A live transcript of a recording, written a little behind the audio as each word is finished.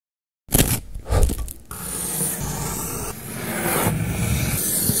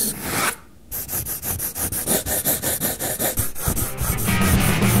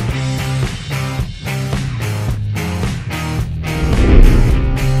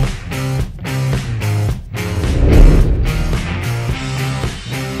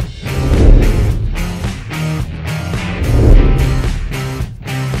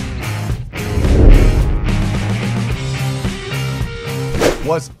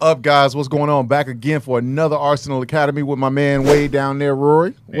What's up, guys? What's going on? Back again for another Arsenal Academy with my man way down there,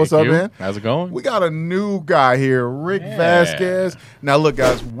 Rory. What's up, man? How's it going? We got a new guy here, Rick Vasquez. Now, look,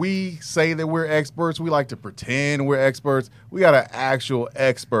 guys, we say that we're experts. We like to pretend we're experts. We got an actual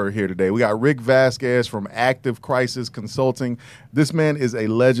expert here today. We got Rick Vasquez from Active Crisis Consulting. This man is a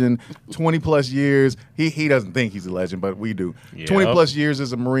legend, 20-plus years. He doesn't think he's a legend, but we do. Yep. 20-plus years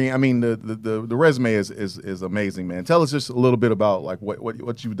as a Marine. I mean, the resume is amazing, man. Tell us just a little bit about like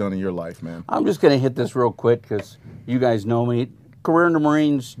what you've done in your life, man. I'm just going to hit this real quick because you guys know me. Career in the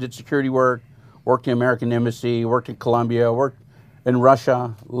Marines, did security work, worked in the American Embassy, worked in Colombia, worked in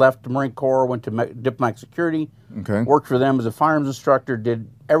Russia, left the Marine Corps, went to diplomatic security, worked for them as a firearms instructor, did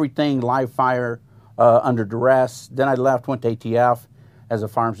everything live fire under duress. Then I left, went to ATF as a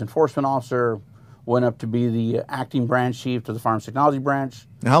firearms enforcement officer, went up to be the acting branch chief to the firearms technology branch.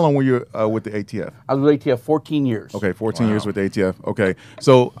 Now, how long were you with the ATF? I was with ATF 14 years. Okay, 14 years with the ATF. Okay,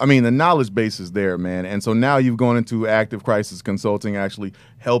 so, I mean, the knowledge base is there, man. And so now you've gone into active crisis consulting, actually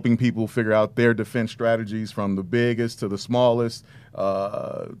helping people figure out their defense strategies from the biggest to the smallest,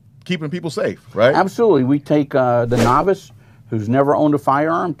 keeping people safe, right? Absolutely. We take the novice who's never owned a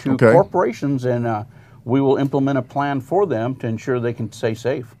firearm to corporations, and we will implement a plan for them to ensure they can stay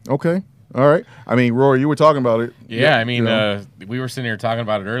safe. Okay. All right. I mean, Rory, you were talking about it. Yeah, I mean, we were sitting here talking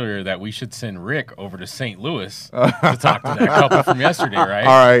about it earlier that we should send Rick over to St. Louis to talk to that couple from yesterday, right?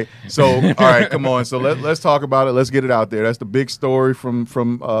 All right. So, all right, come on. So let's talk about it. Let's get it out there. That's the big story from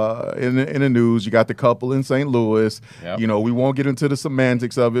in the news. You got the couple in St. Louis. Yep. You know, we won't get into the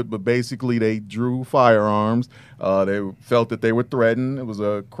semantics of it, but basically they drew firearms. They felt that they were threatened. It was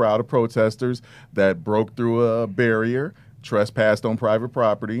a crowd of protesters that broke through a barrier, trespassed on private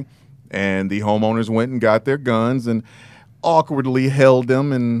property. And the homeowners went and got their guns and awkwardly held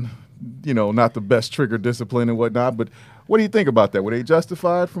them, and, you know, not the best trigger discipline and whatnot. But what do you think about that? Were they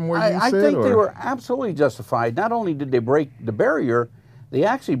justified from where you I sit? think they were absolutely justified. Not only did they break the barrier, they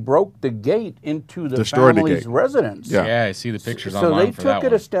actually broke the gate into the family's residence. Yeah, I see the pictures so online they for that took it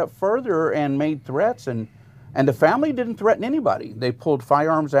one. a step further and made threats, and the family didn't threaten anybody. They pulled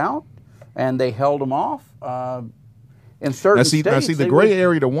firearms out, and they held them off. In certain states, now see the gray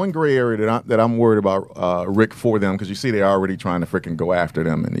area, the one gray area that I'm worried about, Rick, for them, because you see they're already trying to freaking go after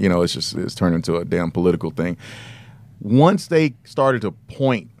them, and you know it's turned into a damn political thing. Once they started to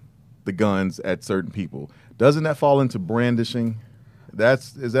point the guns at certain people, doesn't that fall into brandishing?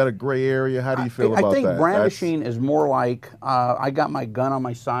 Is that a gray area? How do you feel about that? I think brandishing is more like I got my gun on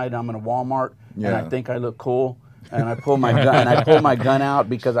my side. I'm in a Walmart, and I think I look cool. And I pull my gun. And I pull my gun out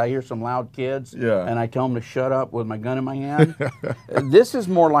because I hear some loud kids. Yeah. And I tell them to shut up with my gun in my hand. This is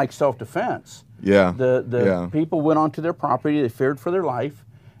more like self-defense. Yeah. The people went onto their property. They feared for their life,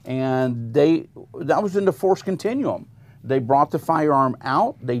 and that was in the force continuum. They brought the firearm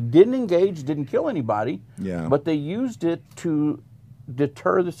out. They didn't engage, didn't kill anybody. Yeah. But they used it to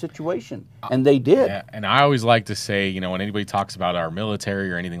deter the situation, and they did. Yeah, and I always like to say, you know, when anybody talks about our military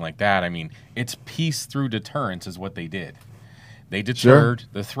or anything like that, I mean, it's peace through deterrence is what they did. They deterred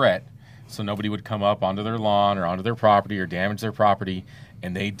the threat, so nobody would come up onto their lawn or onto their property or damage their property,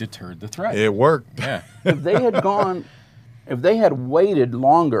 and they deterred the threat. It worked. Yeah. If they had waited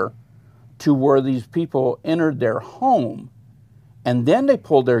longer to where these people entered their home, and then they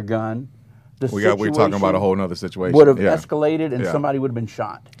pulled their gun, we're talking about a whole nother situation. Would have escalated, and somebody would have been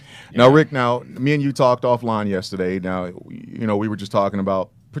shot. Now, Rick, me and you talked offline yesterday. Now, you know, we were just talking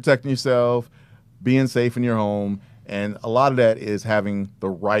about protecting yourself, being safe in your home, and a lot of that is having the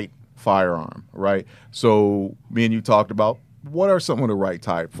right firearm, right? So me and you talked about what are some of the right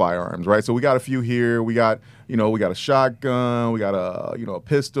type firearms, right? So we got a few here. We got a shotgun, we got a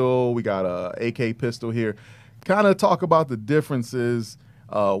pistol, we got a AK pistol here. Kind of talk about the differences.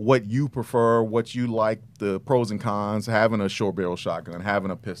 What you prefer, what you like, the pros and cons, having a short barrel shotgun, having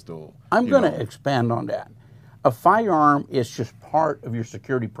a pistol. I'm going to expand on that. A firearm is just part of your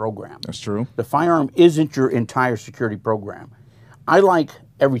security program. That's true. The firearm isn't your entire security program. I like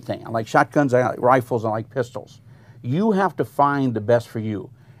everything. I like shotguns, I like rifles, I like pistols. You have to find the best for you.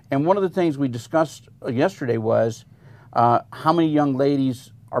 And one of the things we discussed yesterday was how many young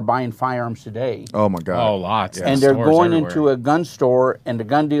ladies are buying firearms today. Oh my God. Oh, lots. Yeah. And they're going into a gun store, and the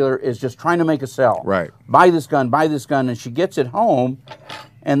gun dealer is just trying to make a sell. Right. Buy this gun, and she gets it home,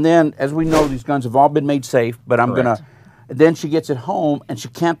 and then, as we know, these guns have all been made safe, but then she gets it home, and she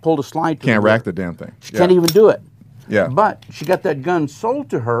can't pull the slide to Can't rack the damn thing. She can't even do it. Yeah. But she got that gun sold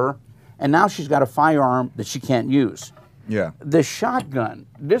to her, and now she's got a firearm that she can't use. Yeah. The shotgun,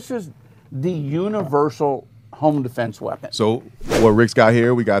 this is the universal home defense weapon. So what Rick's got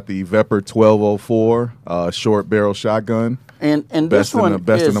here, we got the Vepr 1204 short barrel shotgun. And this one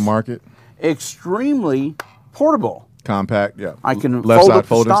best is in the market. extremely portable. Compact, yeah. I can left fold side up the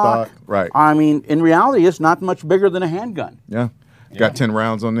folding stock. right? I mean, in reality, it's not much bigger than a handgun. Yeah. Got 10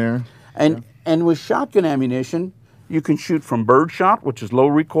 rounds on there. And with shotgun ammunition, you can shoot from birdshot, which is low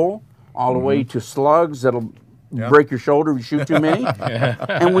recoil, all the way to slugs that'll break your shoulder if you shoot too many.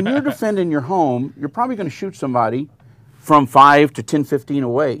 And when you're defending your home, you're probably going to shoot somebody from 5 to 10, 15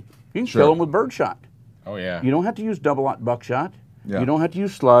 away. You can kill them with birdshot. Oh, yeah. You don't have to use double-aught buckshot. Yeah. You don't have to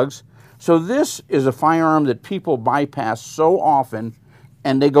use slugs. So this is a firearm that people bypass so often,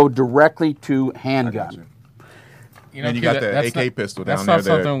 and they go directly to handgun. You know, And you got the AK not, pistol down that's there. That's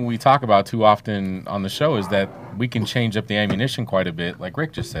not something we talk about too often on the show, is that we can change up the ammunition quite a bit, like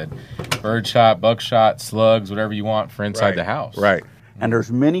Rick just said. Birdshot, buckshot, slugs, whatever you want for inside the house. Right. And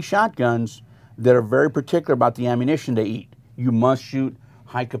there's many shotguns that are very particular about the ammunition they eat. You must shoot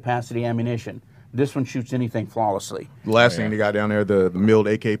high-capacity ammunition. This one shoots anything flawlessly. The last thing you got down there, the milled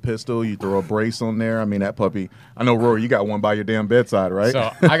AK pistol, you throw a brace on there. I mean, that puppy, I know, Rory, you got one by your damn bedside, right?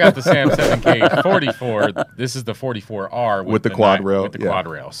 So I got the Sam 7K 44. This is the 44R with the quad rail. With the quad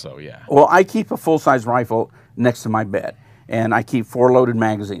rail, so yeah. Well, I keep a full-size rifle next to my bed, and I keep 4 loaded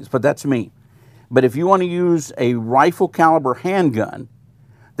magazines, but that's me. But if you want to use a rifle caliber handgun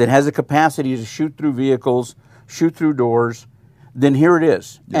that has a capacity to shoot through vehicles, shoot through doors, then here it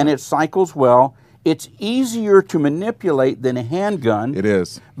is. And it cycles well. It's easier to manipulate than a handgun. It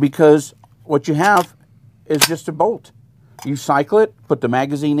is. Because what you have is just a bolt. You cycle it, put the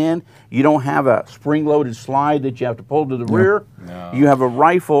magazine in. You don't have a spring-loaded slide that you have to pull to the rear. No. You have a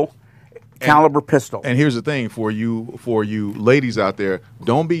rifle caliber pistol. And here's the thing for you ladies out there,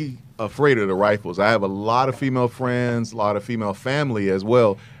 don't be afraid of the rifles. I have a lot of female friends, a lot of female family as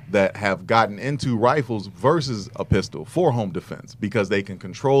well that have gotten into rifles versus a pistol for home defense because they can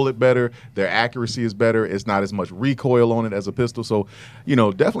control it better, their accuracy is better, it's not as much recoil on it as a pistol. So, you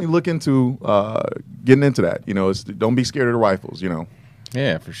know, definitely look into getting into that. You know, don't be scared of the rifles, you know.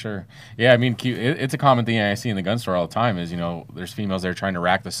 Yeah, for sure. Yeah, I mean, it's a common thing I see in the gun store all the time is, you know, there's females that are trying to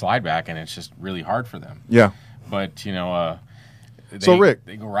rack the slide back and it's just really hard for them. Yeah. But, you know, so Rick,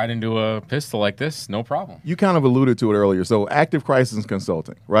 they go right into a pistol like this, no problem. You kind of alluded to it earlier. So active crisis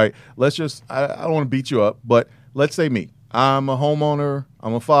consulting, right? Let's just, I don't want to beat you up, but let's say me. I'm a homeowner.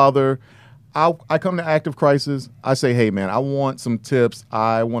 I'm a father. I come to active crisis. I say, hey man, I want some tips.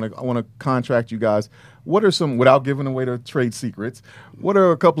 I want to contract you guys. What are some, without giving away the trade secrets, what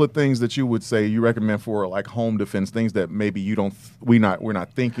are a couple of things that you would say you recommend for like home defense, things that maybe we're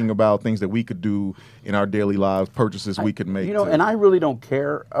not thinking about, things that we could do in our daily lives, purchases we could make? You know, and I really don't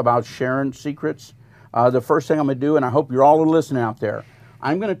care about sharing secrets. The first thing I'm going to do, and I hope you're all listening out there,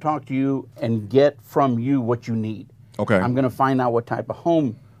 I'm going to talk to you and get from you what you need. Okay. I'm going to find out what type of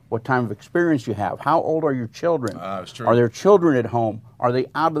home, what type of experience you have. How old are your children? That's true. Are there children at home? Are they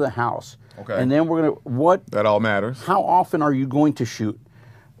out of the house? Okay. And then we're going to, that all matters. how often are you going to shoot?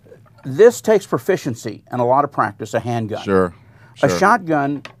 This takes proficiency and a lot of practice, a handgun. Sure. A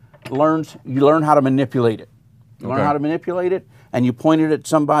shotgun you learn how to manipulate it. You learn how to manipulate it, and you point it at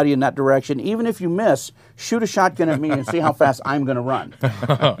somebody in that direction. Even if you miss, shoot a shotgun at me and see how fast I'm going to run.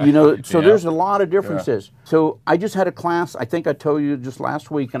 You know, so there's a lot of differences. So I just had a class, I think I told you just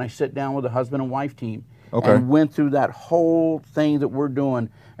last week, and I sat down with a husband and wife team and went through that whole thing that we're doing.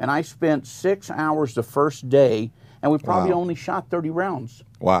 And I spent 6 hours the first day, and we probably only shot 30 rounds.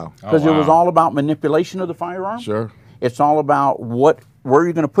 Wow. Because it was all about manipulation of the firearm. Sure. It's all about where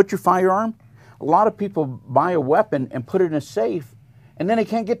you're going to put your firearm. A lot of people buy a weapon and put it in a safe, and then they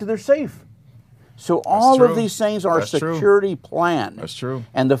can't get to their safe. So all of these things are a security plan. That's true.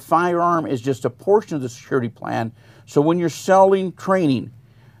 And the firearm is just a portion of the security plan. So when you're selling training,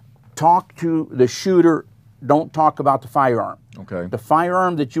 talk to the shooter, don't talk about the firearm. Okay. The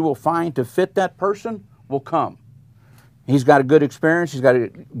firearm that you will find to fit that person will come. He's got a good experience. He's got a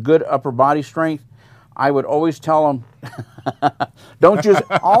good upper body strength. I would always tell him, don't just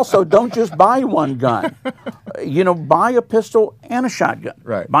buy one gun. You know, buy a pistol and a shotgun.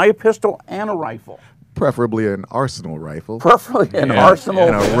 Right. Buy a pistol and a rifle. Preferably an Arsenal rifle. Preferably an Arsenal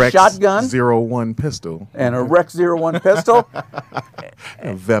and a Rex shotgun. 01 pistol. And a Rex 01 pistol.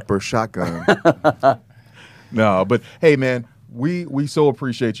 A Vepper shotgun. No, but hey, man, we so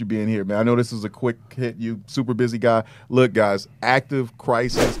appreciate you being here, man. I know this is a quick hit. You super busy guy. Look, guys,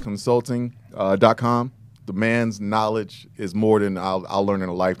 activecrisisconsulting.com. The man's knowledge is more than I'll learn in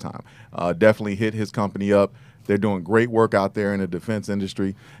a lifetime. Definitely hit his company up. They're doing great work out there in the defense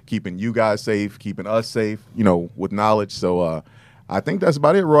industry, keeping you guys safe, keeping us safe, you know, with knowledge. So I think that's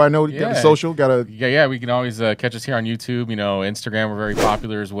about it, Roy. I know you got a social, Yeah. We can always catch us here on YouTube. Instagram, we're very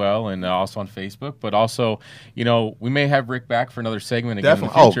popular as well, and also on Facebook. But also, we may have Rick back for another segment again in the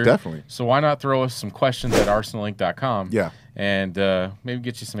future. Oh, definitely. So why not throw us some questions at arsenalinc.com? Yeah. And maybe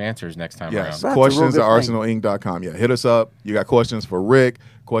get you some answers next time around. Yes, questions at arsenalinc.com. Yeah, hit us up. You got questions for Rick,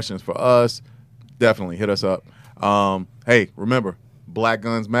 questions for us. Definitely hit us up. Hey, remember, Black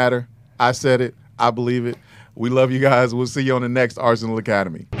Guns Matter. I said it. I believe it. We love you guys. We'll see you on the next Arsenal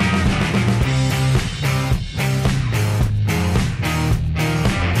Academy.